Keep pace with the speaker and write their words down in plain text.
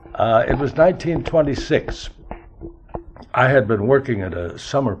It was 1926. I had been working at a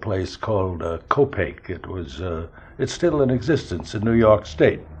summer place called Copac. It's still in existence in New York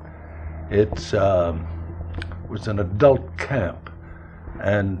State. It was an adult camp,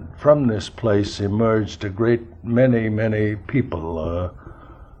 and from this place emerged a great many people.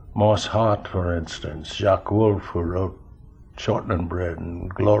 Moss Hart, for instance, Jacques Wolfe, who wrote Shortening Bread and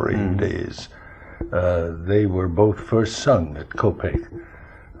Glory Days. They were both first sung at Copac.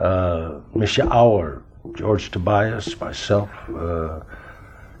 Misha Auer, George Tobias, myself,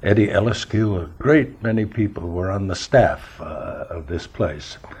 Eddie Eliscu, a great many people were on the staff of this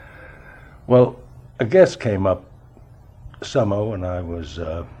place. Well, a guest came up summer when I was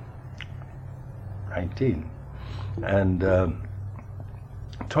 19 and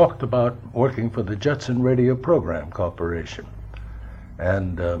talked about working for the Judson Radio Program Corporation.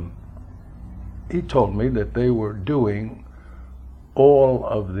 And he told me that they were doing all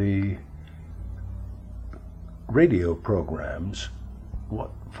of the radio programs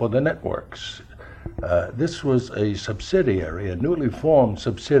for the networks. This was a subsidiary, a newly formed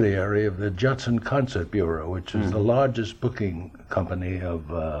subsidiary of the Judson Concert Bureau, which is the largest booking company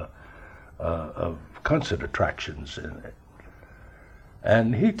of concert attractions in it.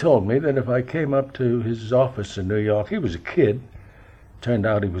 And he told me that if I came up to his office in New York, he was a kid. Turned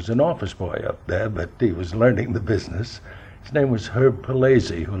out he was an office boy up there, but he was learning the business. His name was Herb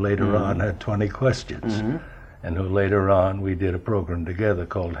Palese, who later on had 20 Questions, and who later on we did a program together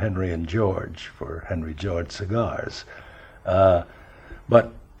called Henry and George for Henry George Cigars.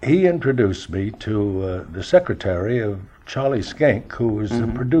 But he introduced me to the secretary of Charlie Schenck, who was the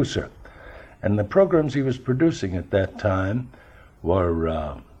producer. And the programs he was producing at that time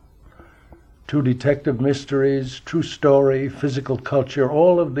were Two Detective Mysteries, True Story, Physical Culture,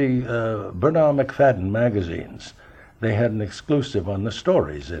 all of the Bernard McFadden magazines. They had an exclusive on the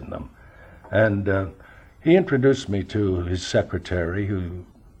stories in them. And he introduced me to his secretary, who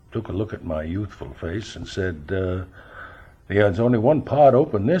took a look at my youthful face and said, there's only one part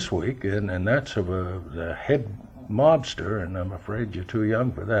open this week, and that's of the head mobster, and I'm afraid you're too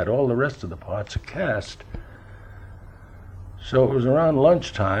young for that. All the rest of the parts are cast. So it was around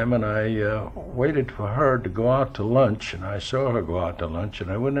lunchtime, and I waited for her to go out to lunch, and I saw her go out to lunch,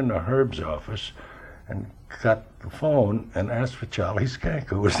 and I went into Herb's office and got the phone and asked for Charlie Schenck,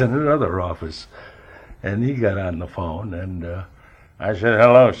 who was in another office. And he got on the phone, and I said,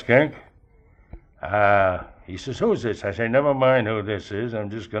 "Hello, Schenck." He says, "Who's this?" I say, "Never mind who this is. I'm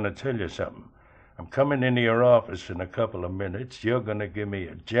just going to tell you something. I'm coming into your office in a couple of minutes. You're going to give me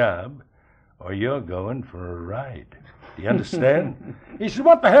a job, or you're going for a ride. Do you understand?" He said,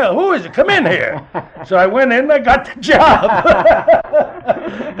 "What the hell? Who is it? Come in here." So I went in and I got the job.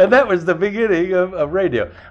 And that was the beginning of radio.